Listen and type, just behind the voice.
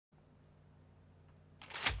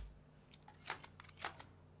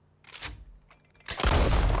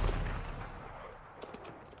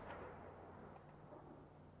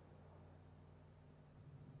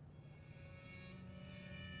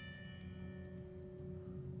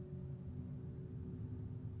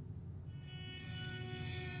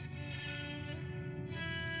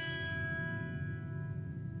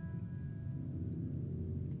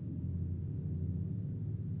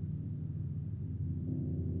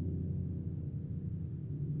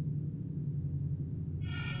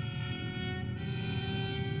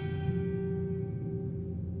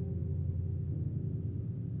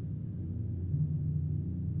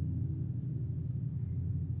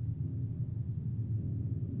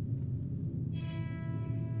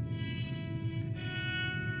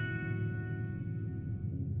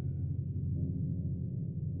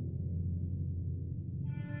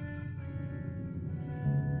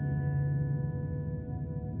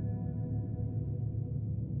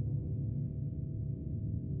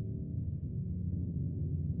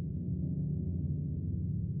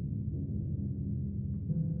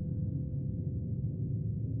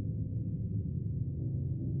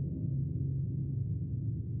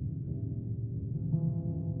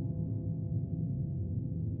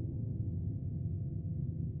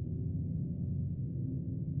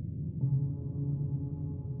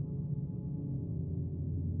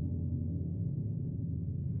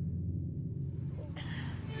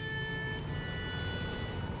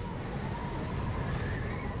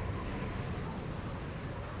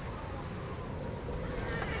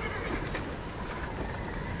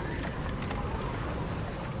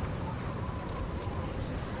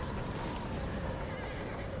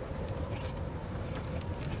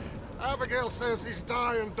Abigail says he's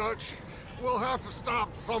dying, Dutch. We'll have to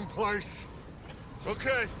stop someplace.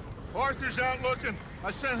 Okay. Arthur's out looking.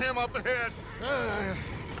 I sent him up ahead.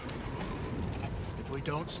 If we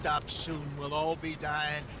don't stop soon, we'll all be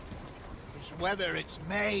dying. This weather, it's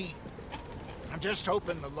May. I'm just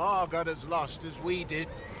hoping the law got as lost as we did.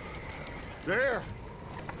 There!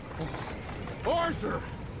 Arthur!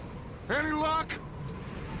 Any luck?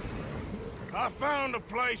 I found a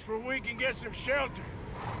place where we can get some shelter.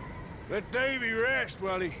 Let Davy rest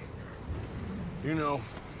while he... You know.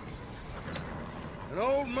 An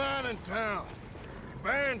old mining town.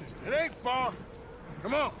 Abandoned. It ain't far.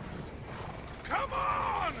 Come on. Come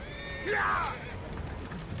on! Yeah!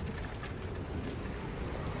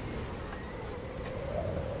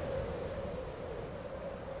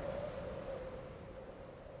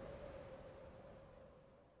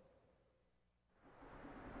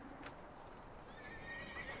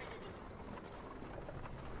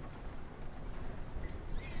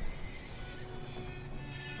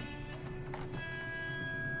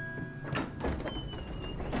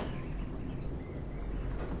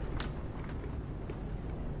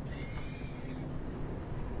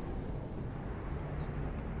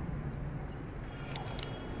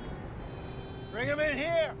 Bring him in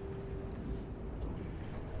here!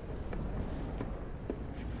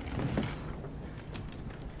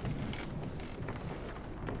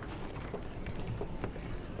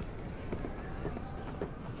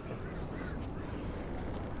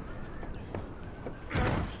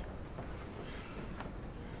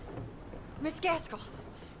 Miss Gaskell,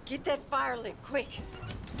 get that fire lit, quick.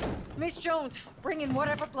 Miss Jones, bring in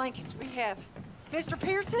whatever blankets we have. Mr.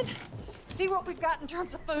 Pearson, see what we've got in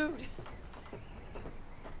terms of food.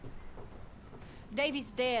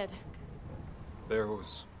 Davy's dead. There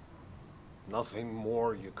was nothing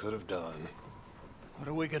more you could have done. What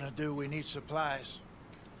are we gonna do? We need supplies.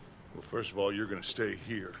 Well, first of all, you're gonna stay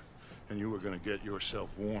here, and you were gonna get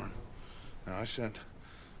yourself warm. Now, I sent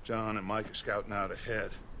John and Micah scouting out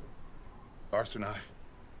ahead. Arthur and I,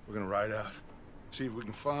 we're gonna ride out, see if we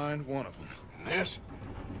can find one of them. And this,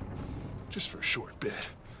 just for a short bit.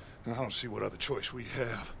 And I don't see what other choice we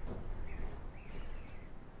have.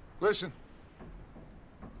 Listen.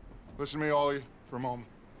 Listen to me, all of you, for a moment.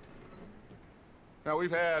 Now,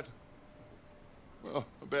 we've had, well,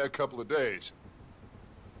 a bad couple of days.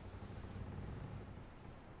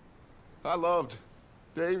 I loved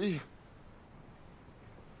Davy,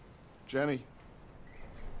 Jenny,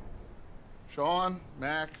 Sean,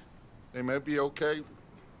 Mac. They may be okay.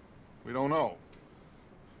 We don't know.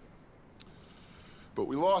 But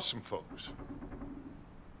we lost some folks.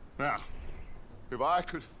 Now, if I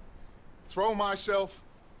could throw myself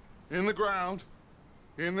in the ground,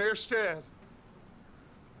 in their stead,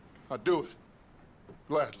 I'd do it,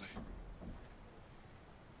 gladly.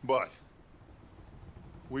 But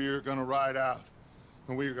we're gonna ride out,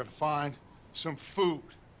 and we're gonna find some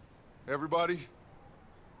food. Everybody,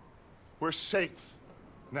 we're safe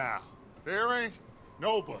now. There ain't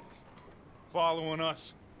nobody following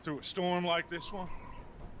us through a storm like this one.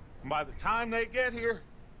 And by the time they get here,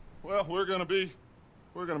 well, we're gonna be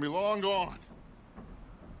long gone.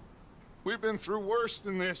 We've been through worse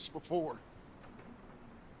than this before.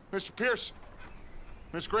 Mr. Pearson,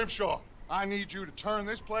 Miss Grimshaw, I need you to turn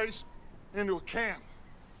this place into a camp.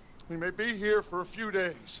 We may be here for a few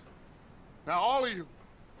days. Now, all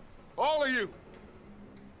of you,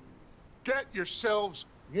 get yourselves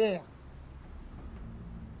warm.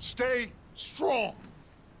 Stay strong.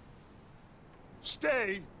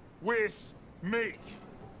 Stay with me.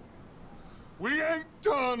 We ain't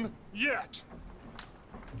done yet.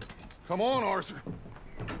 Come on, Arthur.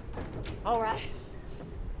 All right.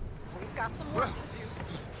 We've got some work to do.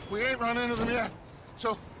 We ain't run into them yet,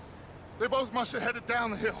 so they both must have headed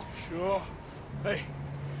down the hill. Sure. Hey,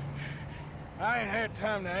 I ain't had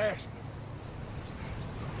time to ask.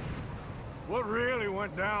 What really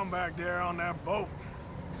went down back there on that boat?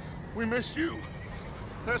 We missed you.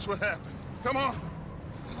 That's what happened. Come on.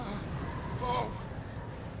 Oh.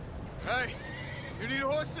 Hey, you need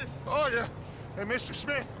horses? Oh, yeah. Hey, Mr.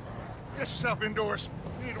 Smith, get yourself indoors.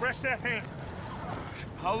 You need to rest that hand.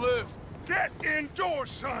 I'll live. Get indoors,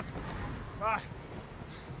 son.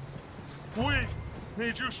 We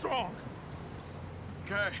need you strong.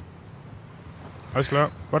 Okay. Alles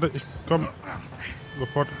klar. Warte, ich komm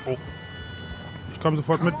sofort. Oh. Ich komme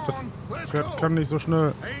sofort mit. Das Pferd kann nicht so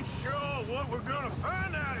schnell. Ain't sure what we're gonna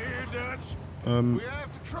find out here, Dutch. We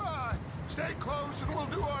have to try. Stay close and we'll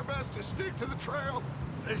do our best to stick to the trail.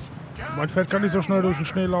 Mein Pferd kann nicht so schnell durch den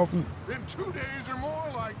Schnee laufen. Been 2 days or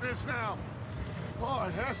more like this now. Oh,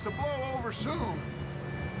 it has to blow over soon.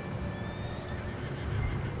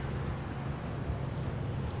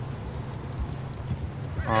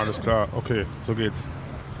 Alles klar, okay, so geht's.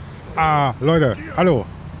 Ah, Leute, hallo.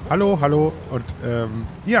 Hallo. Und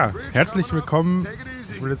ja, herzlich willkommen.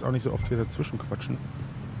 Ich will jetzt auch nicht so oft hier dazwischen quatschen.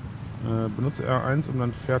 Benutze R1, um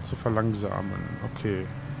dein Pferd zu verlangsamen. Okay.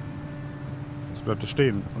 Jetzt bleibt es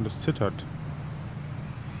stehen und es zittert.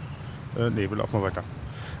 Nee, wir laufen mal weiter.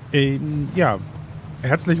 Ja,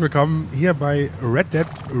 herzlich willkommen hier bei Red Dead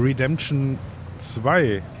Redemption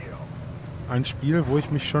 2. Ein Spiel, wo ich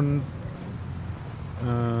mich schon,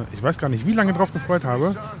 ich weiß gar nicht, wie lange drauf gefreut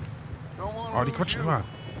habe. Oh, die quatschen immer.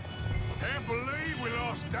 Can't believe we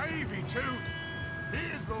lost Davy, too. He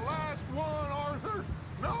is the last one, Arthur.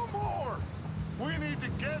 No more. We need to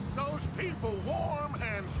get those people warm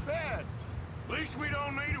and fed. At least we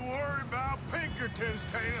don't need to worry about Pinkertons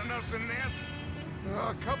tailing us in this.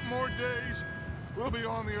 A couple more days, we'll be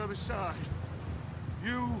on the other side.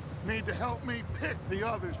 You need to help me pick the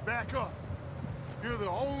others back up. You're the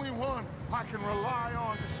only one I can rely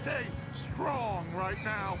on to stay strong right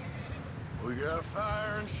now. We got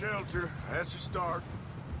fire and shelter. That's a start.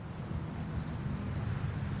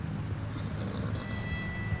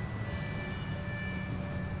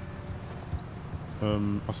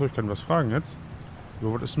 Achso, ich kann was fragen jetzt.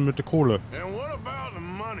 Was ist denn mit der Kohle? And what about the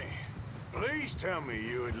money? Please tell me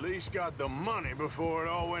you at least got the money before it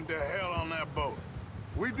all went to hell on that boat.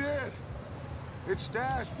 We did. It's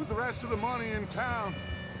stashed with the rest of the money in town.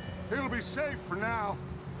 It'll be safe for now.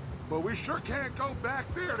 But we sure can't go back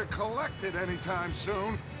there to collect it anytime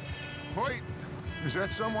soon. Wait, is that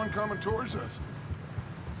someone coming towards us?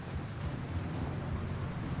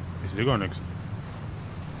 Ich sehe gar nichts.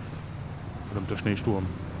 Verdammter Schneesturm.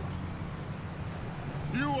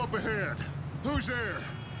 You up ahead. Who's there?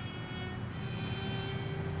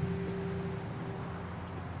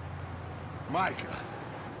 Micah.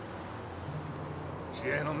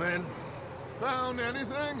 Gentlemen, Found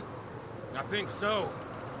anything? I think so.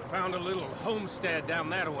 Found a little homestead down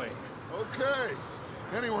that way. Okay.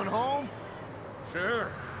 Anyone home?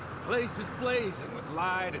 Sure. Place is blazing with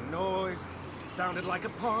light and noise. Sounded like a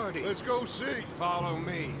party. Let's go see. Follow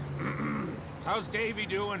me. How's Davy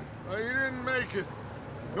doing? He didn't make it.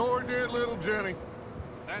 Nor did little Jenny.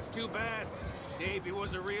 That's too bad. Davy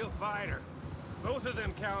was a real fighter. Both of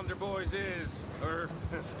them calendar boys is, or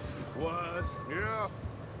was. Yeah,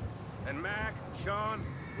 And Mac, Sean,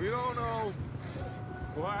 we don't know.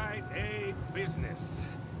 quite a business.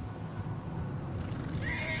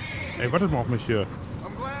 Ey, wartet mal auf mich hier.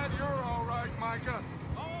 I'm glad you're all right, Micah.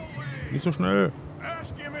 Always. Nicht so schnell.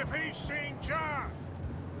 Ask him if he's seen John.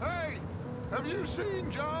 Hey, have you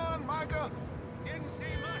seen John, Micah? Didn't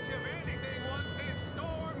see much of anything once this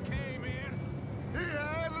storm came in. He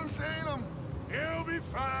hasn't seen him. He'll be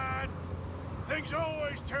fine. Things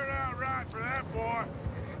always turn out right for that boy.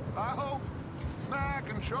 I hope Mac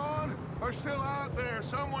and Sean are still out there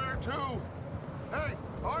somewhere, too. Hey,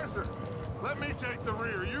 Arthur, let me take the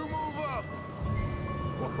rear. You move up.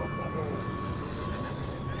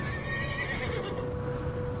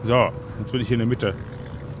 So, jetzt bin ich hier in der Mitte.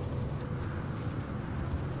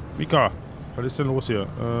 Mika, was ist denn los hier?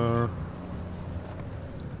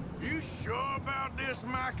 You sure about this,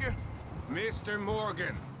 Micah? Mr.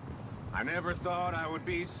 Morgan, I never thought I would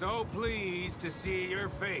be so pleased to see your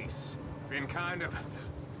face. Been kind of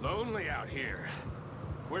lonely out here.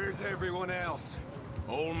 Where's everyone else?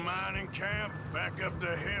 Old mining camp back up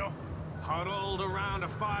the hill. Huddled around a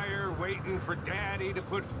fire, waiting for Daddy to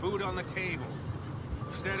put food on the table.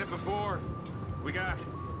 I've said it before, we got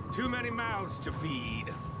too many mouths to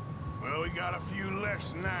feed. Well, we got a few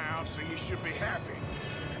less now, so you should be happy.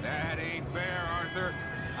 That ain't fair, Arthur.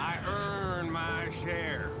 I earn my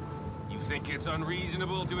share. You think it's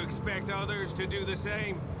unreasonable to expect others to do the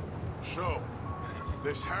same? So,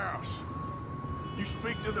 this house. You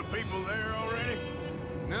speak to the people there already?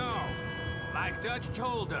 No. Like Dutch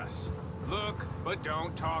told us. Look, but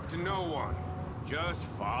don't talk to no one. Just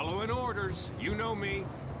following orders. You know me.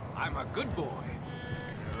 I'm a good boy.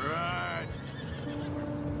 Right.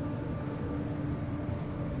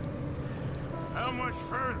 How much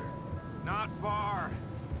further? Not far.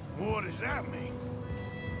 What does that mean?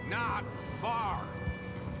 Not far.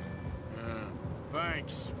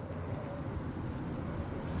 Thanks.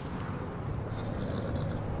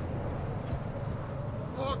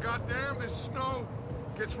 Oh, goddamn, this snow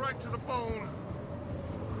gets right to the bone.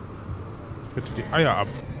 Bitte die Eier ab.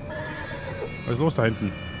 Was ist los da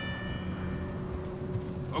hinten?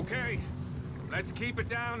 Okay. Let's keep it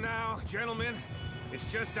down now, gentlemen. It's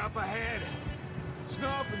just up ahead.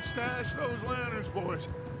 Snuff and stash those lanterns, boys.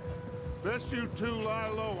 Best you two lie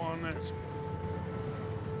low on this.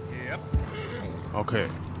 Yep. Okay.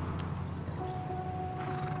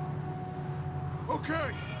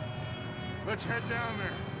 Okay. Let's head down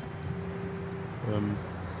there.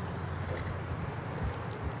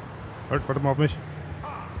 Halt, warte mal auf mich.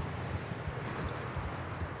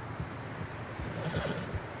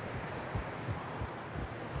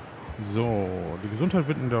 So, die Gesundheit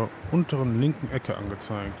wird in der unteren linken Ecke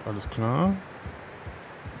angezeigt. Alles klar.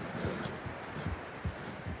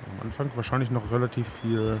 Am Anfang wahrscheinlich noch relativ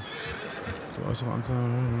viel. So, äußere Anzahl,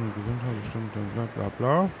 Gesundheit, bestimmt, bla bla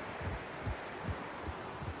bla.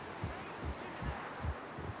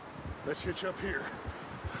 Let's hitch up here.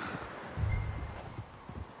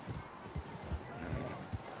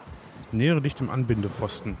 Nähere dich dem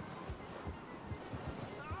Anbindepfosten.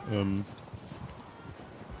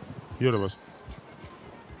 Hier oder was?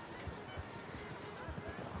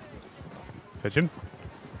 Pferdchen?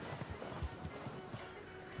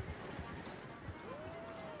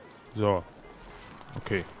 So.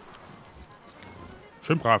 Okay.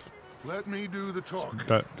 Schön brav. Let me do the talk.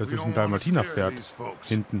 Das ist ein Dalmatiner-Pferd.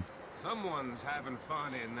 Hinten. Someone's having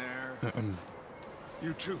fun in there.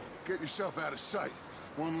 You two, get yourself out of sight.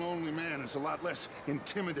 One lonely man is a lot less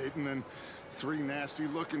intimidating than 3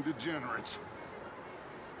 nasty-looking degenerates.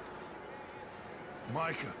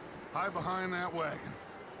 Micah, hide behind that wagon.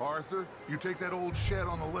 Arthur, you take that old shed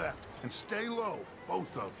on the left and stay low,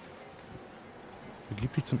 both of you.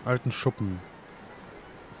 Begib dich zum alten Schuppen.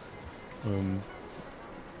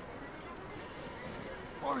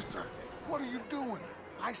 Arthur, what are you doing?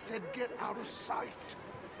 I said get out of sight.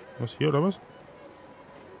 Was, hier oder was?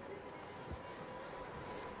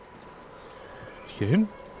 Hier hin?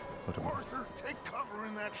 Warte mal. Arthur, take cover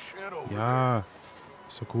in that shed over Ja,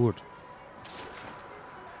 ist so gut.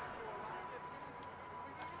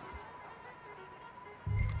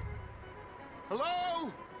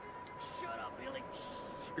 Hello? Shut up, Billy.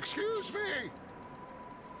 Excuse me.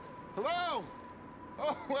 Hello?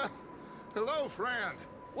 Oh, well, hello, friend.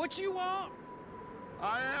 What you want?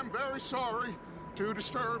 I am very sorry to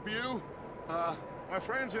disturb you. My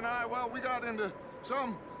friends and I, well, we got into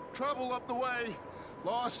some trouble up the way,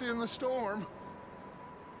 lost in the storm.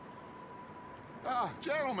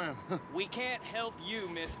 Gentlemen. We can't help you,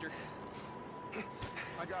 mister.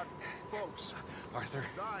 I got folks Arthur,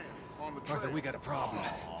 dying on the trail. Arthur, we got a problem.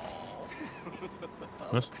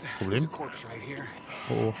 Was? Problem? Corpse right here.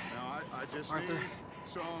 Oh, oh. Now, I just Arthur, need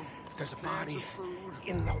some there's a cans body of food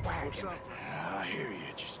in the or wagon. something. I hear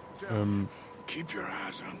you. Just keep your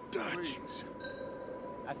eyes on Dutch. Please.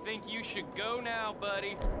 I think you should go now,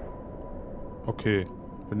 buddy. Okay.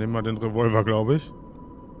 Wir nehmen mal den Revolver, glaube ich.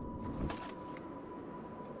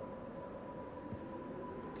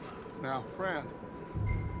 Now, friend.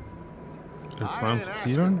 L2 um zu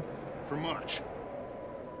zielen. For much.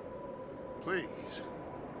 Please.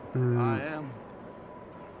 I am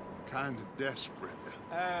kind of desperate.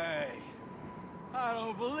 Hey, I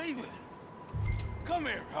don't believe it. Come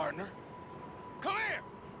here, partner. Come here.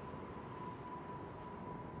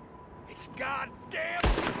 It's goddamn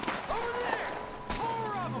over there. 4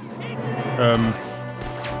 of them.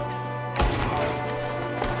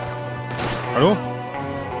 Hallo?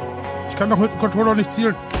 Ich kann doch mit dem Controller nicht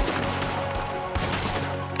zielen.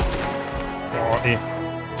 Oh, ey.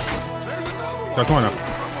 Da ist noch einer.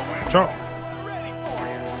 Ciao.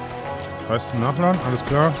 Kreis zum Nachladen, alles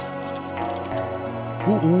klar.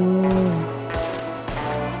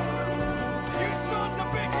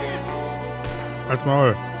 Als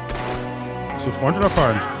Maul. Bist du Freund oder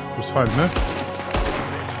Feind? Du bist Feind, ne?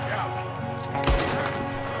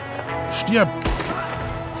 Stirb!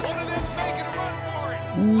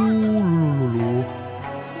 Lululu.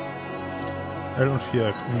 L und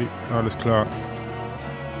Viereck. Alles klar.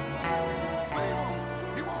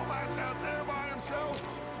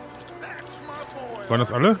 Waren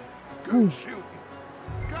das alle?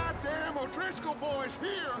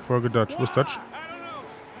 Folge Dutch. Wo ist Dutch?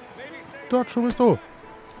 Dutch, wo bist du?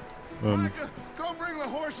 Wo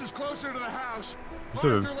ist er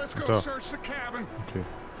denn? Da. Okay.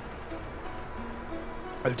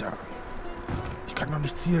 Alter. Ich kann doch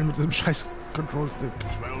nicht zielen mit diesem scheiß Control-Stick.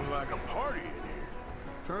 Smells like a party in here.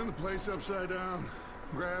 Turn the place upside down.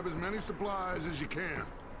 Grab as many supplies as you can.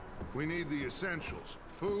 We need the essentials.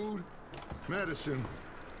 Food, medicine,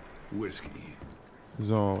 whiskey.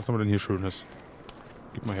 So, was haben wir denn hier Schönes?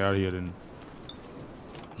 Gib mal her hier den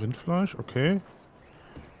Rindfleisch, okay.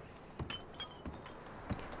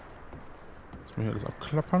 Lass mal hier alles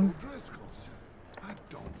abklappern.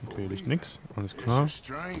 Okay, liegt nix. Alles klar.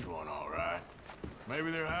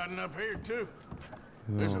 Maybe they're hiding up here too.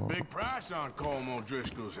 There's a big price on Colm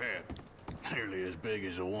O'Driscoll's head. Nearly as big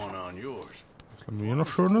as the one on yours. Was haben wir hier noch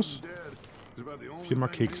Schönes? 4 mal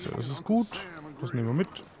Kekse. Das ist gut. Das nehmen wir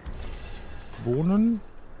mit. Bohnen.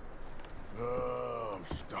 I'm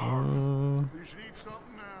starving. You should eat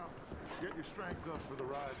something now. Get your strength up for the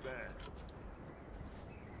ride back.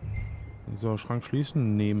 So, Schrank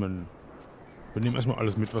schließen, nehmen. Wir nehmen erstmal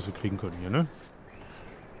alles mit, was wir kriegen können hier, ne?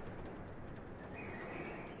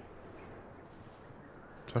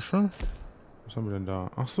 Tasche. Was haben wir denn da?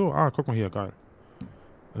 Ach so, guck mal hier, geil.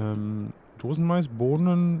 Dosenmais,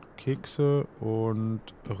 Bohnen, Kekse und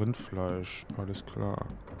Rindfleisch. Alles klar.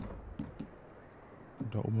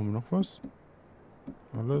 Und da oben haben wir noch was.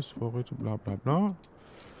 Alles, Vorräte, bla bla bla.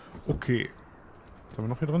 Okay. Was haben wir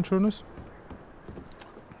noch hier drin Schönes?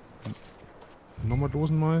 Nochmal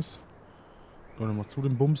Dosenmais. So, dann mal zu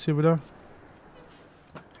dem Bums hier wieder.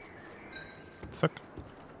 Zack.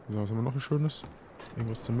 So, was haben wir noch hier Schönes?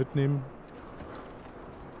 Irgendwas zum Mitnehmen.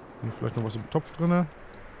 Hier vielleicht noch was im Topf drin?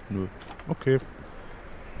 Nö. Okay.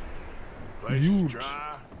 Gut.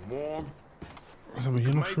 Was haben wir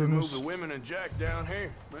hier noch Schönes?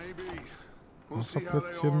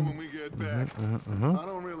 Wasserplätzchen.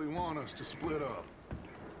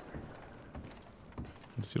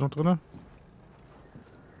 Was ist hier noch drin?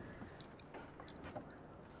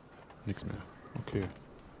 Nichts mehr. Okay.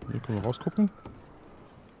 Hier können wir rausgucken.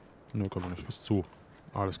 Ne, können wir nicht. Ist zu.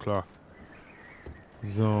 Alles klar.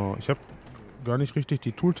 So, ich habe gar nicht richtig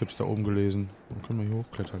die Tooltips da oben gelesen. Dann können wir hier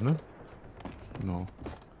hochklettern, ne? Genau.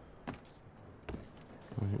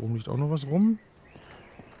 So, hier oben liegt auch noch was rum.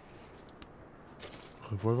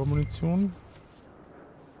 Revolvermunition.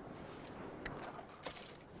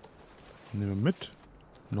 Nehmen wir mit.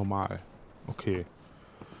 Normal. Okay.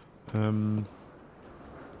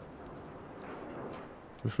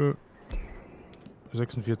 Wie viel?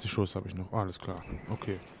 46 Schuss habe ich noch. Alles klar.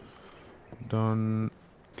 Okay. Dann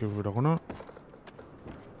gehen wir wieder runter.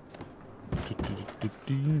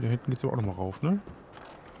 Da hinten geht es aber auch nochmal rauf, ne?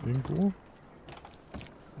 Irgendwo.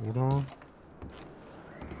 Oder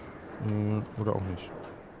auch nicht.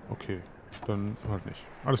 Okay. Dann halt nicht.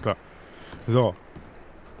 Alles klar. So.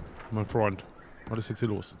 Mein Freund. Was ist jetzt hier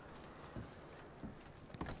los?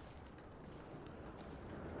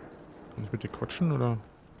 Kann ich mit dir quatschen, oder?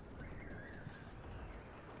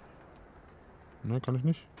 Ne, kann ich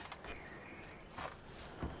nicht.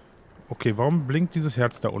 Okay, warum blinkt dieses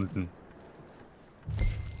Herz da unten?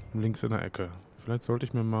 Links in der Ecke. Vielleicht sollte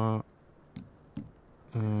ich mir mal...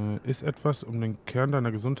 ist etwas, um den Kern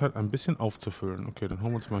deiner Gesundheit ein bisschen aufzufüllen. Okay, dann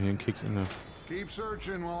holen wir uns mal hier einen Keks in der...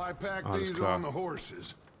 Alles klar.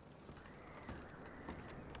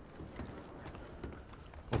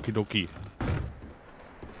 Okidoki.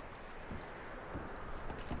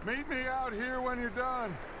 Meet me out here when you're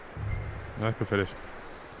done. Ja, ich bin fertig.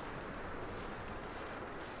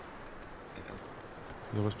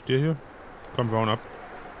 So, was mit dir hier? Komm, wir hauen ab.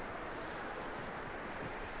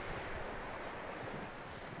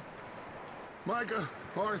 Micah,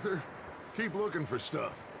 Arthur, keep looking for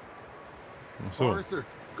stuff. Ach so. Arthur,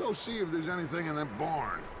 go see if there's anything in that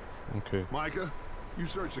barn. Okay. Micah, you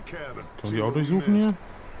search the cabin. Können wir auch durchsuchen hier?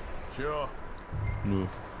 Sure. Nö.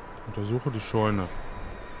 Untersuche die Scheune.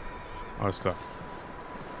 Alles klar.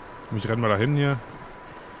 Ich renne mal dahin hier.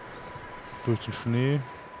 Durch den Schnee.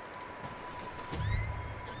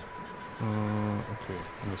 Okay,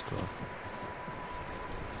 alles klar.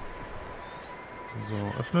 So,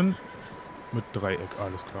 öffnen. Mit Dreieck,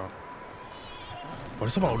 alles klar. Boah,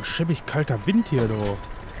 das ist aber auch ein schäbig kalter Wind hier, du.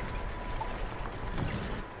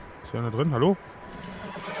 Ist hier einer drin? Hallo?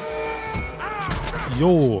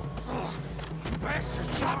 Jo.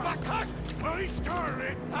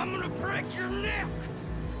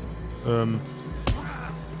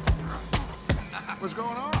 What's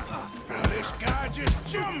going on? This guy just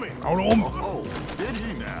jumped me. Hau um. Oh, did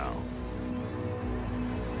he now?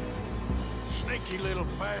 Sneaky little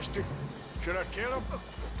bastard. Should I kill him?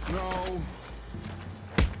 No.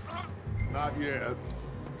 Not yet.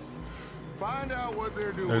 Find out what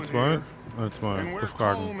they're doing L2. here. L2. And where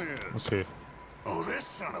Befragen. Colm is. Okay. Oh, this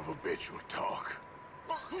son of a bitch will talk.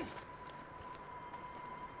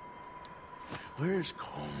 Where's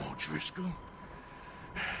Colm O'Driscoll?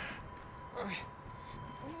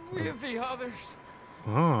 With the others.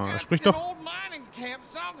 Ah, er spricht An doch. old mining camp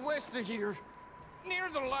southwest of here, near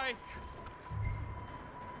the lake.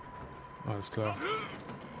 Alles klar.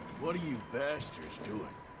 What are you bastards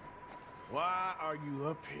doing? Why are you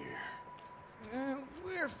up here?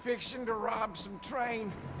 We're fixing to rob some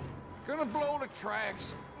train. Gonna blow the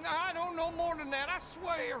tracks. I don't know more than that, I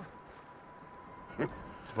swear. Du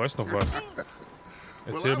weißt noch was.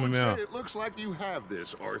 Erzähl mir mehr. It looks like you have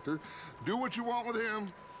this, Arthur. Do what you want with him.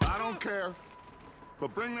 I don't care.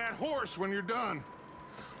 But bring that horse when you're done.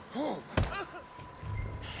 Oh.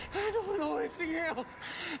 I don't know anything else.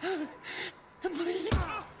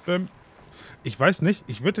 Ich weiß nicht.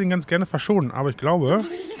 Ich würde den ganz gerne verschonen, aber ich glaube...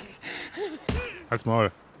 Halt's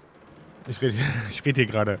Maul. Ich rede hier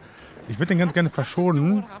gerade. Ich würde den ganz gerne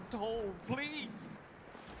verschonen.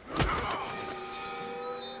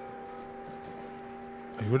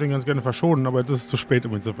 Ich würde ihn ganz gerne verschonen, aber jetzt ist es zu spät,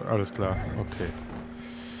 um ihn zu... Alles klar, okay.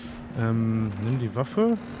 Nimm die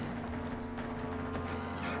Waffe.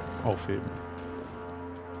 Aufheben.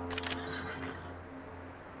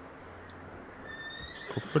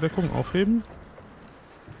 Kopfbedeckung aufheben.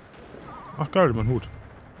 Ach geil, mein Hut.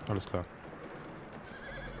 Alles klar.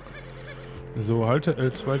 So, halte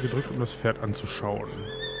L2 gedrückt, um das Pferd anzuschauen.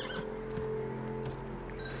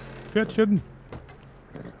 Pferdchen.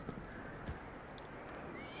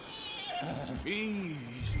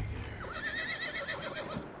 Easy there.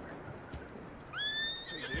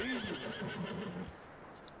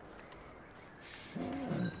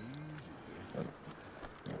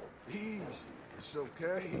 Easy, it's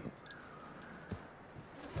okay.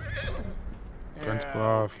 Ganz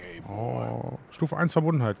brav. Oh. Stufe 1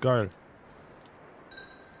 Verbundenheit, geil.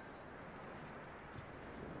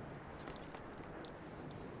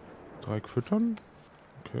 Dreieck füttern.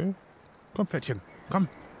 Okay. Komm, Pferdchen, komm.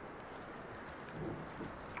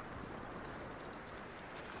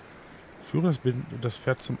 Führe das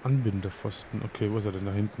Pferd zum Anbindepfosten. Okay, wo ist er denn?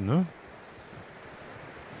 Da hinten, ne?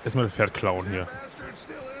 Erstmal das Pferd klauen hier.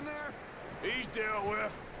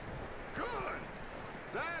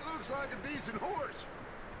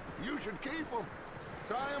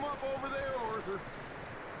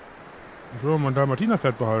 Ich will mein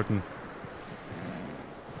Dalmatiner-Pferd behalten.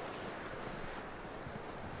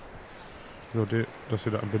 So, das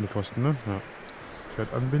hier der Anbindepfosten, ne? Ja.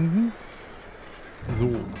 Pferd anbinden. So.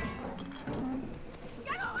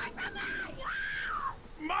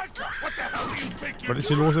 Was ist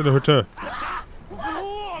hier los in der Hütte?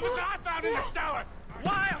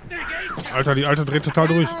 Alter, die Alte dreht total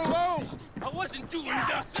durch.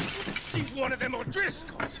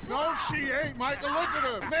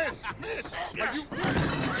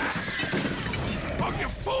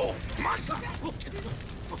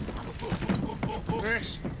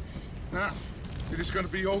 Miss, now, it is gonna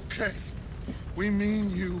be okay. We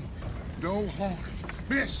mean you no harm.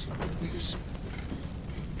 Miss,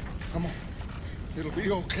 come on. It'll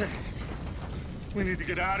be okay. We need to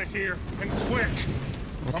get out of here and quick.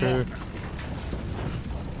 Okay.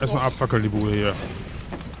 Erstmal abfackeln die Bude hier.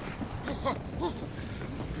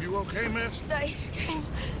 You okay, miss? They came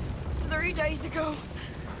 3 days ago.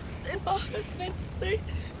 And my husband, they...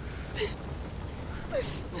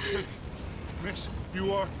 Okay. Miss,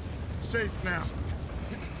 you are safe now.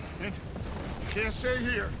 And you can't stay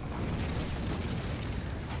here.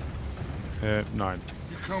 Nein.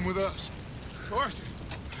 You come with us. Arthur.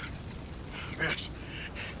 Miss,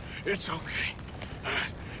 it's okay.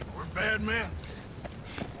 We're bad men.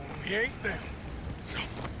 We ain't them.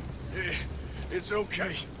 It's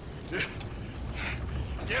okay.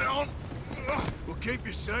 Get on. We'll keep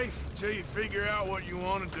you safe until you figure out what you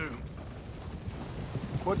want to do.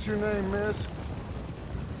 What's your name, miss?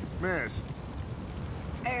 Miss?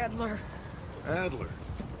 Adler. Adler.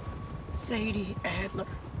 Sadie Adler.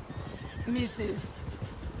 Mrs.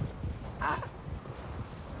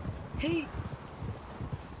 He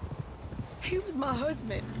was my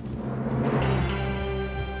husband.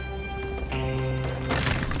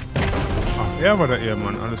 Ach, er war der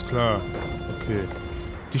Ehemann, alles klar. Okay.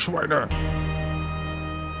 Die Schweine.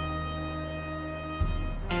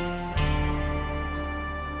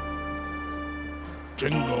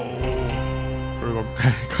 Jingo. Entschuldigung,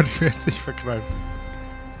 konnte ich mir jetzt nicht verkneifen.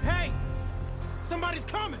 Hey! Somebody's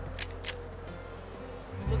coming!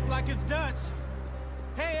 Looks like it's Dutch.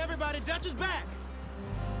 Hey, everybody, Dutch is back!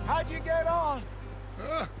 How'd you get on?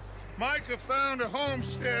 Micah found a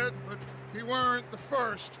homestead, but he weren't the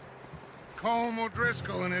first. Colm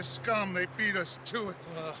O'Driscoll and his scum, they beat us to it.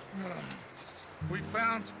 We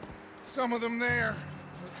found some of them there,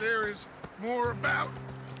 but there is more about,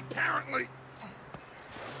 apparently.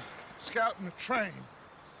 Scouting the train.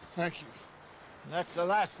 Thank you. That's the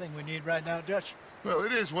last thing we need right now, Dutch. Well,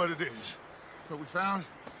 it is what it is. But we found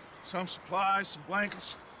some supplies, some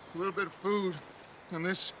blankets, a little bit of food, and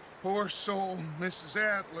this poor soul, Mrs.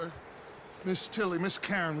 Adler, Miss Tilly, Miss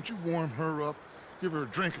Karen, would you warm her up? Give her a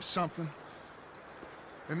drink or something?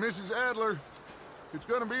 And Mrs. Adler, it's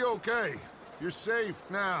gonna be okay. You're safe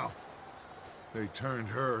now. They turned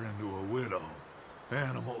her into a widow.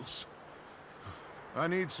 Animals. I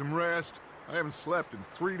need some rest. I haven't slept in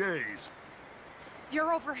 3 days.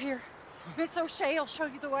 You're over here. Miss O'Shea will show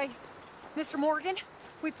you the way. Mr. Morgan,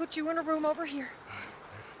 we put you in a room over here.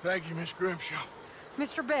 Thank you, Miss Grimshaw.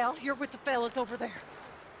 Mr. Bell, you're with the fellas over there.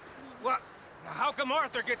 What? How come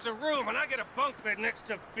Arthur gets a room and I get a bunk bed next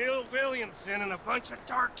to Bill Williamson and a bunch of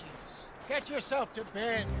darkies? Get yourself to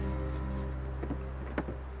bed.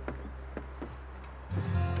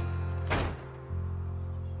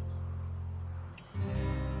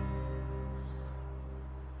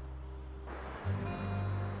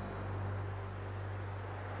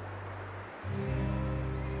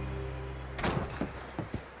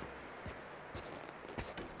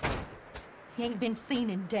 He ain't been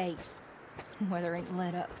seen in days. Weather ain't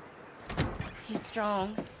let up. He's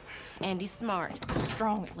strong, and he's smart.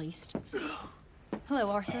 Strong, at least.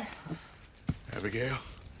 Hello, Arthur. Abigail?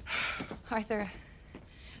 Arthur,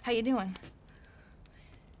 how you doing?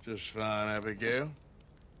 Just fine, Abigail.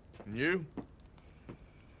 And you?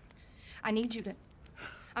 I need you to...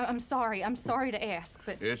 I'm sorry to ask,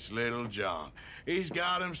 but... It's little John. He's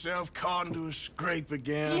got himself caught into a scrape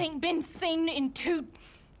again. He ain't been seen in 2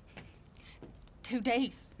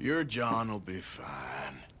 days. Your John will be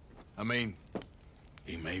fine. I mean,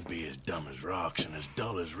 he may be as dumb as rocks and as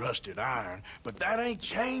dull as rusted iron, but that ain't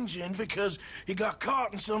changing because he got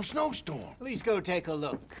caught in some snowstorm. Please go take a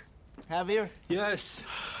look. Javier? Yes.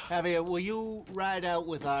 Javier, will you ride out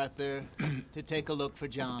with Arthur to take a look for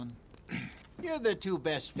John? You're the 2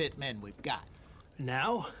 best fit men we've got.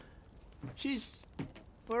 Now?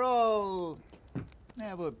 We're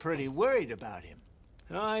pretty worried about him.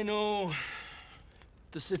 I know.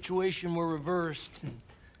 The situation were reversed, and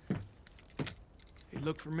he'd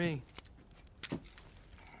look for me.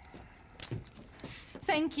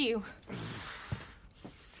 Thank you.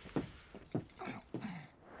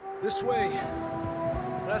 This way.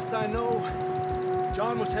 Last I know,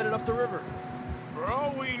 John was headed up the river. For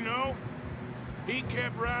all we know, he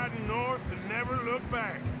kept riding north and never looked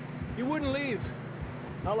back. He wouldn't leave.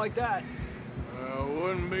 Not like that.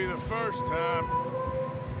 Wouldn't be the first time.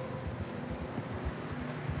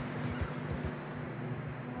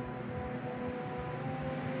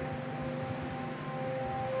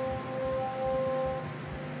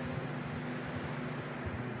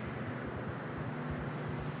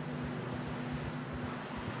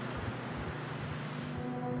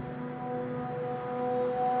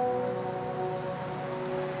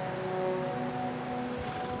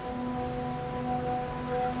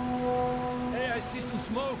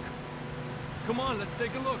 Smoke. Come on, let's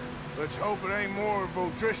take a look. Let's hope it ain't more of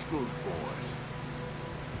O'Driscoll's boys.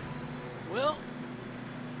 Well,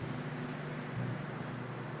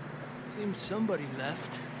 seems somebody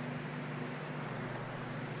left.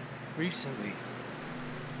 Recently.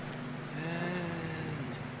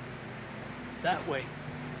 And that way.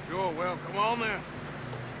 Sure, well, come on then.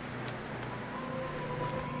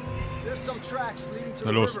 There's some tracks leading to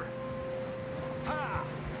the los. river. Ha!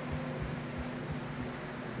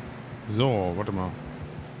 So, warte mal.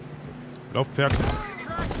 Laufpferd.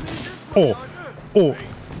 Oh. Oh.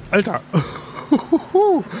 Alter.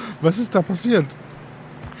 Was ist da passiert?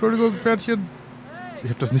 Entschuldigung, Pferdchen. Ich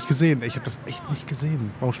habe das nicht gesehen. Ich habe das echt nicht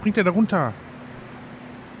gesehen. Warum springt der da runter?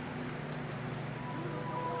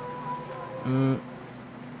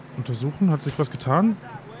 Untersuchen? Hat sich was getan?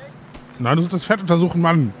 Nein, du sollst das Pferd untersuchen,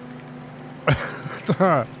 Mann.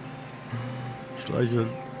 Alter. Streicheln.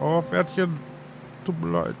 Oh, Pferdchen. Tut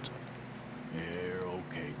mir leid.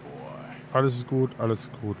 Alles ist gut, alles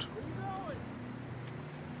ist gut.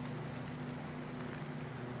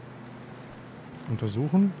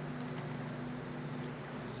 Untersuchen.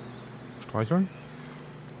 Streicheln.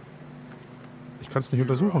 Ich kann es nicht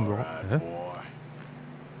untersuchen. Warum? Hä?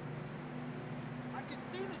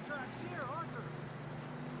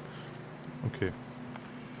 Okay.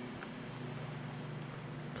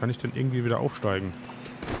 Kann ich denn irgendwie wieder aufsteigen?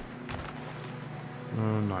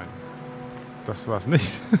 Nein. Das war's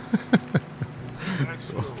nicht.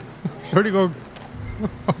 Entschuldigung.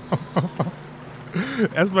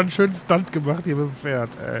 Erstmal einen schönen Stunt gemacht hier mit dem Pferd,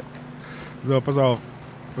 ey. So, pass auf.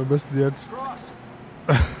 Wir müssen jetzt...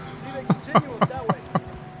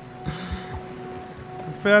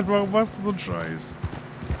 Pferd, warum machst du so einen Scheiß?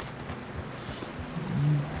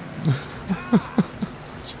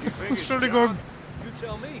 Jesus, Entschuldigung. You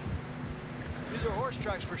tell me. These are horse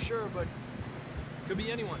tracks for sure, but could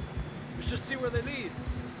be anyone. Let's just see where they lead.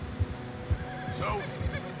 So,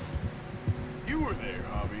 you were there,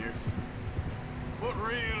 Javier. What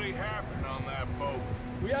really happened on that boat?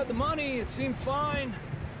 We had the money, it seemed fine.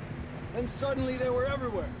 Then suddenly they were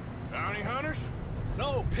everywhere. Bounty hunters?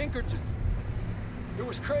 No, Pinkertons. It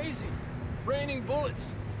was crazy. Raining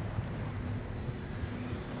bullets.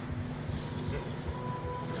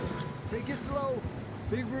 Take it slow.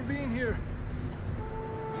 Big ravine here.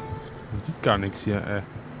 Man sieht gar nichts hier, ey.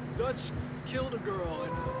 Dutch killed a girl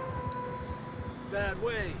in a bad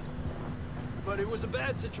way. But it was a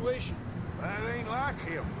bad situation. That ain't like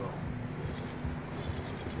him, though.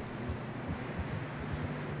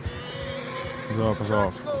 So, pass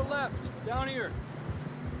auf. Go left, down here.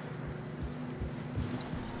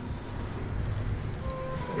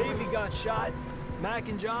 Davey got shot. Mac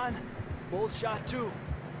and John, both shot too.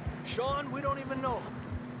 Sean, we don't even know.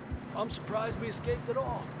 I'm surprised we escaped at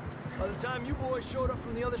all. By the time you boys showed up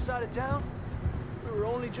from the other side of town, we were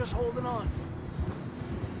only just holding on.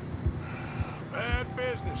 Bad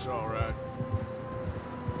business, all right.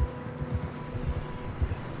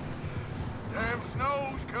 Damn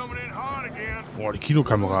snow's coming in hard again. Boah, die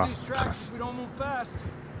Kinokamera. Krass. We don't move fast.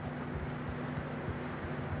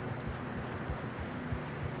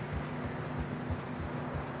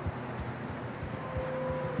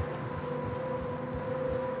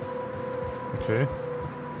 Okay.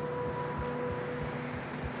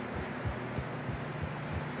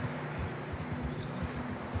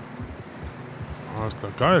 Oh, ist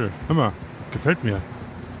doch geil. Hör mal, gefällt mir.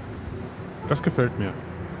 Das gefällt mir.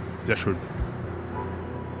 Sehr schön.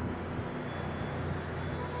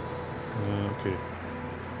 Okay.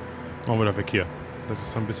 Machen wir da weg hier. Das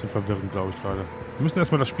ist ein bisschen verwirrend, glaube ich, gerade. Wir müssen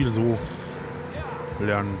erstmal das Spiel so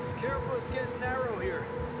lernen.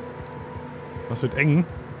 Was wird eng?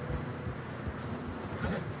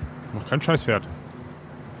 Mach kein Scheißpferd.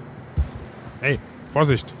 Ey,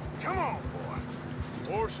 Vorsicht! Come on,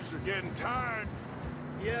 boy. Horses are getting tired.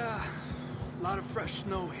 Yeah, a lot of fresh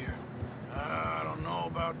snow here. I don't know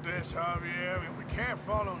about this, Javier. I mean, we can't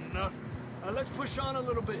follow nothing. Let's push on a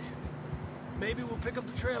little bit. Maybe we'll pick up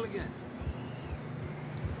the trail again.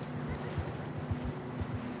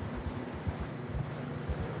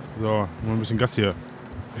 So, mal ein bisschen Gas hier.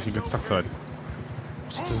 Durch die ganze Tagzeit.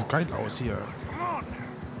 Sieht das so geil aus hier.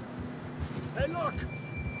 Hey, look!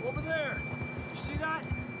 Over there! You see that?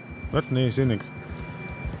 Was? Nee, ich sehe nichts.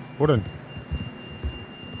 Wo denn?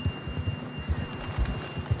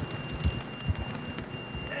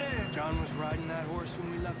 Yeah, John was riding that horse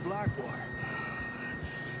when we left Blackwater.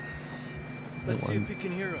 Let's see if he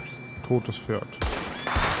can hear us. Totes Pferd.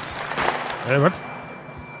 Ey, was?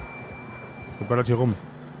 Wo ballert hier rum?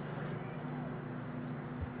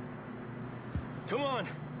 Come on!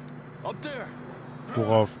 Up there!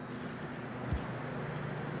 Worauf?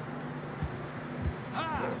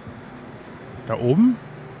 Da oben?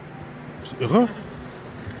 Bist du irre?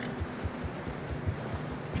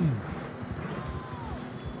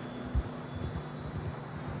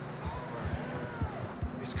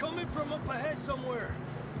 He's coming from up ahead somewhere.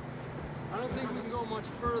 I don't think we can go much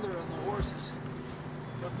further on the horses.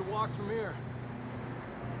 We'll have to walk from here.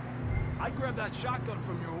 I'd grab that shotgun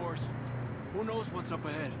from your horse. Who knows what's up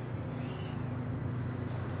ahead?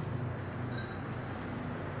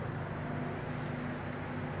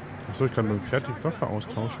 Achso, ich kann mit dem Pferd die Waffe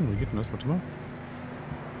austauschen. Wie geht denn das? Warte mal.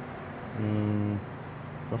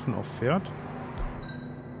 Waffen auf Pferd.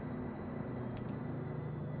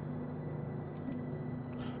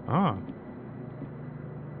 Ah.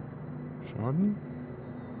 Schaden.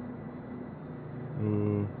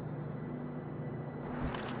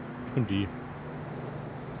 Und die. You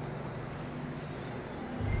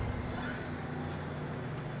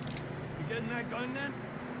getting that gun then?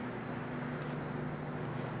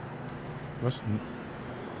 Was?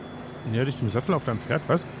 Näher dich dem Sattel auf deinem Pferd,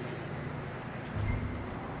 was?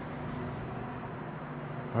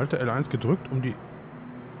 Halte L1 gedrückt, um die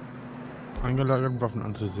eingelagerten Waffen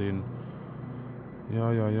anzusehen.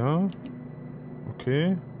 Ja, ja, ja.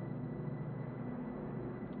 Okay.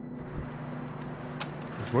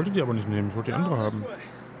 Ich wollte die aber nicht nehmen, ich wollte die andere haben.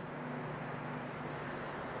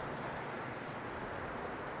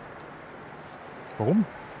 Warum?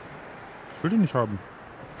 Ich will die nicht haben.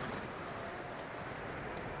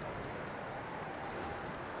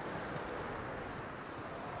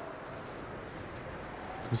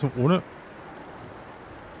 Müssen wir ohne...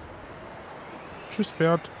 Tschüss,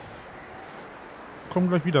 Pferd. Komm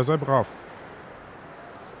gleich wieder, sei brav.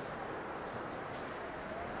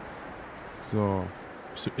 So.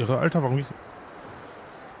 Bist du irre, Alter? Warum nicht?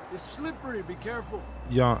 It's slippery, be careful.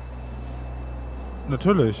 Ja.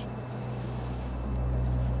 Natürlich.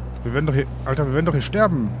 Wir werden doch hier... Alter, wir werden doch hier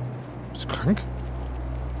sterben. Bist du krank?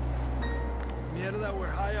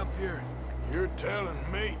 We're high up here. You're telling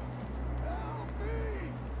me.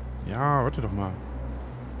 Ja, warte doch mal.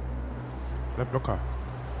 Bleib locker.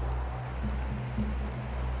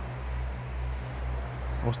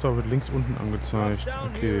 Ausdauer wird links unten angezeigt.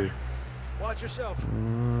 Okay. Watch yourself.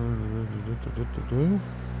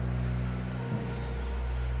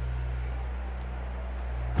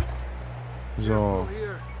 So.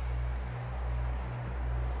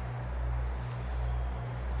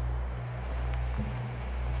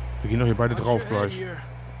 gehen doch hier beide drauf gleich.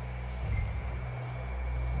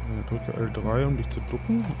 Drücke L3, um dich zu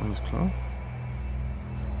ducken. Alles klar.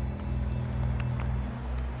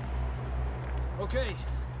 Okay,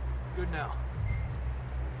 good now.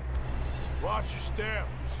 Watch your step.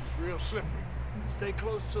 This is real slippery. Stay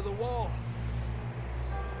close to the wall.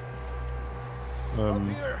 Up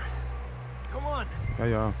here. Come on. Ja,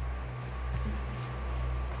 ja.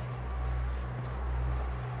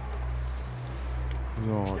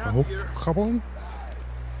 So, da hochkrabbeln.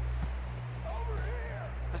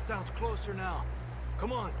 That sounds closer now.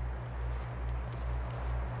 Come on.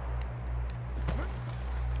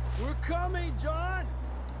 We're coming, John.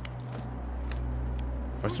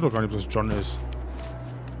 Weißt du doch gar nicht, ob das John ist.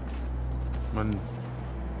 Mann.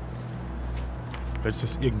 Vielleicht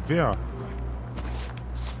ist das irgendwer.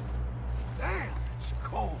 Damn, it's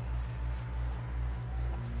cold.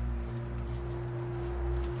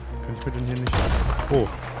 Kann ich mir denn hier nicht... Oh.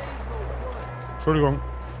 Entschuldigung.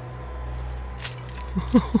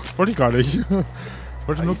 Das wollte ich gar nicht. Ich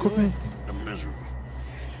wollte nur gucken. I'm miserable.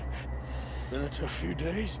 Been a tough few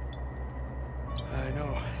days. I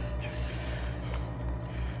know.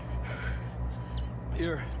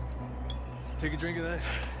 Here. Take a drink of that.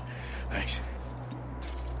 Thanks.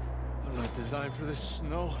 I'm not designed for this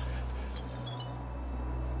snow.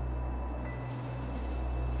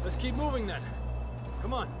 Let's keep moving then.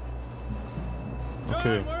 Come on.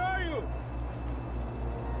 Okay. John, where are you?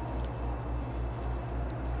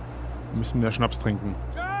 Wir müssen mehr Schnaps trinken.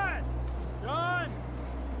 John! John!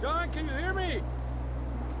 John, can you hear me?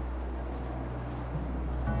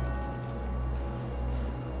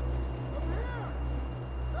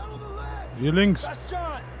 Hier links. That's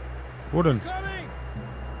John! Wo denn? Coming!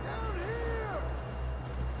 Down here!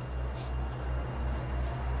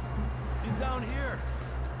 He's down here.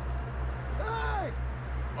 Hey!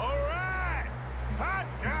 All right! Hot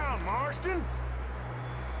down, Marston!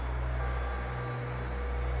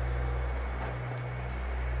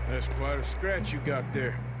 That's quite a scratch you got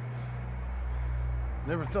there.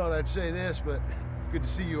 Never thought I'd say this, but it's good to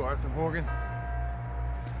see you, Arthur Morgan.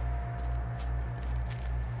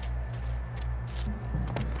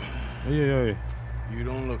 Hey, hey, hey. You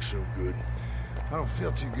don't look so good. I don't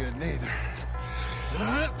feel too good neither.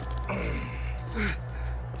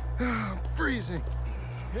 I'm freezing.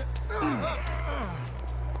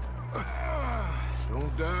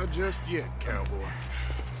 Don't die just yet, cowboy.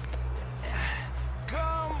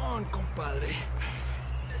 Come on, compadre.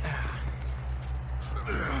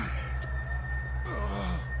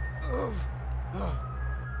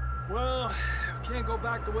 Well, we can't go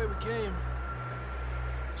back the way we came.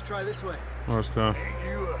 Let's try this way. Alles klar. Ain't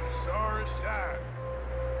you a sorry sight?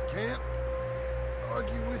 Can't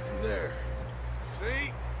argue with you there.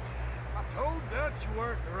 See? I told Dutch you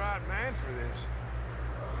weren't the right man for this.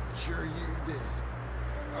 I'm sure you did.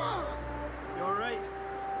 You all right?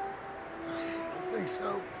 I think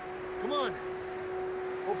so. Come on.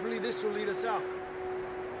 Hopefully this will lead us out.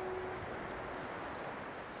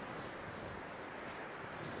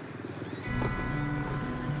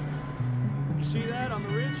 You see that on the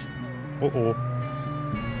ridge? Oh, oh.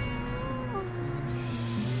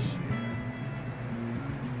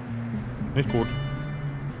 Nicht gut.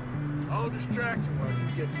 I'll distract him while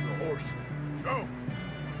you get to the horses. Go!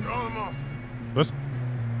 Draw them off. Was?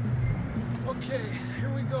 Okay, here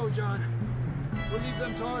we go, John. We'll leave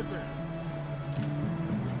them to Arthur.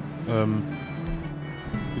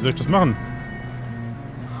 Wie soll ich das machen?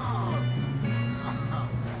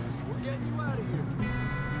 We're getting you out of here.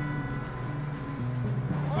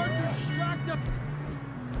 Arthur, distract them.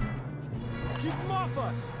 Keep them off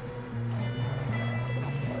us.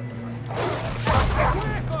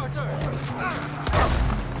 Quick, Arthur!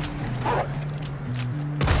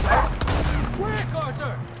 Quick,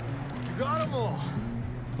 Arthur! You got them all.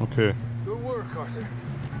 Okay. Good work, Arthur.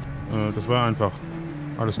 Das war einfach.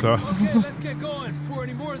 Alles klar. Okay, let's get going before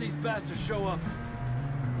any more of these bastards show up.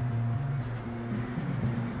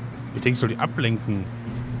 Ich denke, ich soll die ablenken.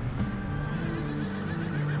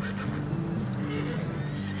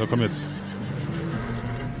 So, komm jetzt.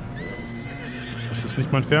 Das ist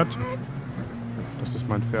nicht mein Pferd. Das ist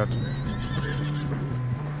mein Pferd.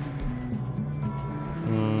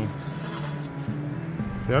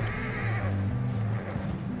 Pferd.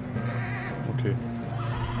 Okay.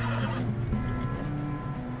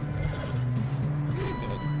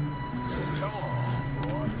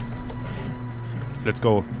 Let's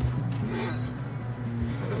go.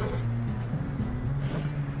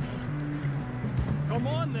 Come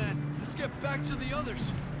on then. Let's get back to the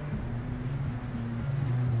others.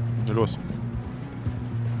 Na los.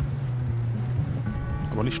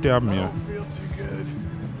 Aber nicht sterben I hier. don't feel too good.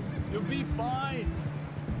 You'll be fine.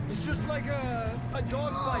 It's just like a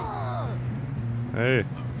dog bite. Hey.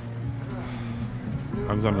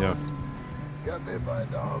 Langsam hier. Got bit by a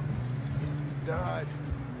dog. Died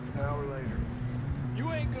an hour later.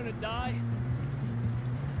 You ain't gonna die.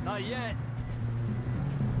 Not yet.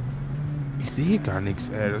 Ich sehe gar nichts,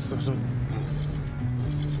 ey. Das ist doch so...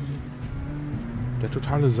 Der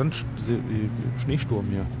totale Schneesturm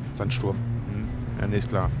hier. Sandsturm. Hm. Ja, nee, ist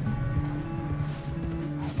klar.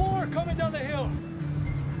 Coming down the hill.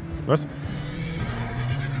 Was?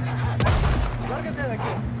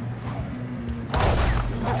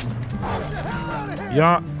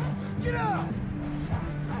 Ja.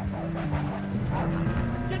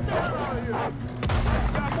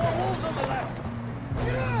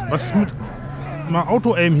 Was ist mit... Mal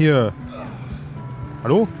Auto-Aim hier.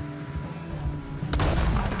 Hallo?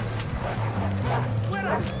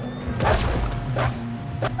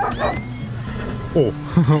 Oh,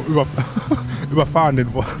 überfahren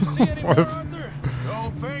den Wolf.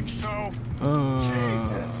 Don't think so.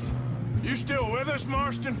 Jesus. You still with us,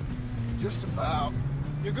 Marston? Just about.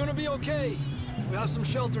 You're gonna be okay. We have some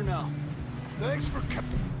shelter now. Thanks for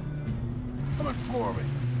coming for me.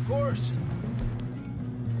 Of course.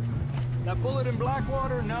 That bullet in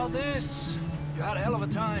Blackwater, now this. You had a hell of a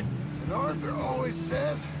time. And Arthur always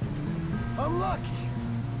says, I'm lucky.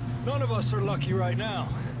 None of us are lucky right now.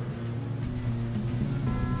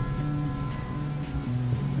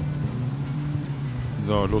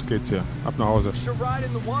 So, los geht's hier. Ab nach Hause. Should ride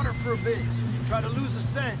in the water for a bit. Try to lose a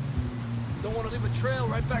scent. Don't want to leave a trail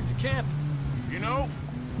right back to camp. You know,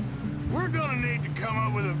 we're gonna need to come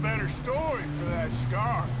up with a better story for that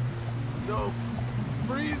scar. So,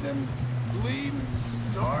 freezing, bleeding,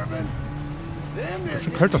 starving. Ist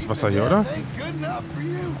schon kalt das Wasser hier, oder? Ain't good enough for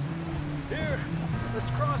you. Here, let's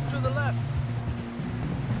cross to the left.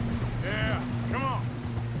 Yeah, come on.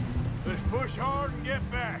 Let's push hard and get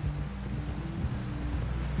back.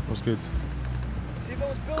 Los geht's. See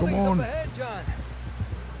those buildings up ahead, John?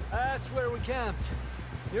 That's where we camped.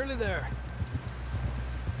 Nearly there.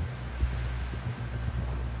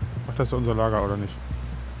 Ach, das ist unser Lager, oder nicht?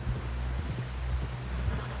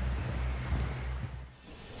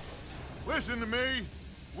 Listen to me.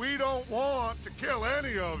 We don't want to kill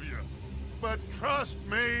any of you. But trust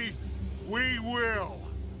me, we will.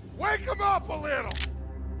 Wake them up a little!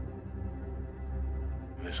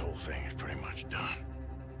 This whole thing is pretty much done.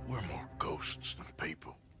 We're more ghosts than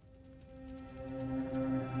people.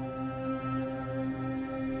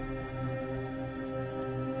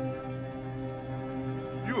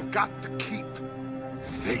 You have got to keep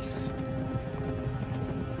faith.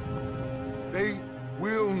 They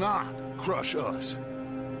will not crush us.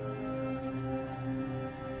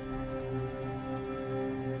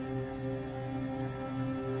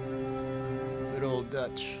 Good old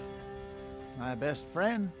Dutch. My best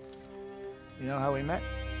friend. You know how we met?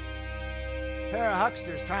 A pair of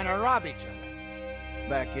hucksters trying to rob each other.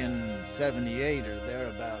 Back in 78 or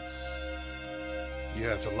thereabouts. You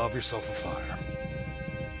have to love yourself a fire.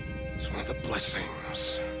 It's one of the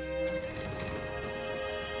blessings.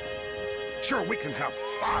 Sure, we can have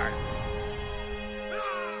fire.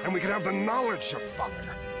 And we can have the knowledge of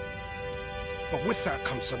fire. But with that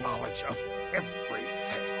comes the knowledge of everything.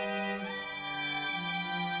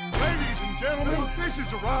 Ladies and gentlemen, this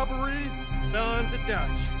is a robbery. Sons of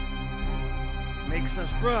Dutch. Makes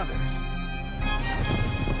us brothers.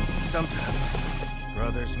 Sometimes,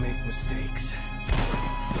 brothers make mistakes.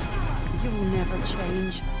 You'll never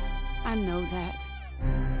change. I know that.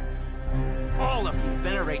 All of you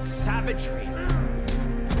venerate savagery.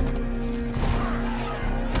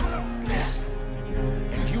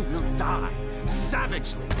 And you will die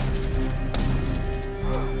savagely.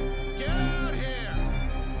 Get out here!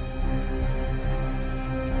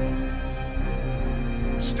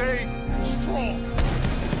 Stay strong.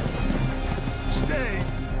 Stay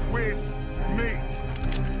with me.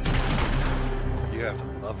 You have to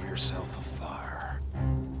love yourself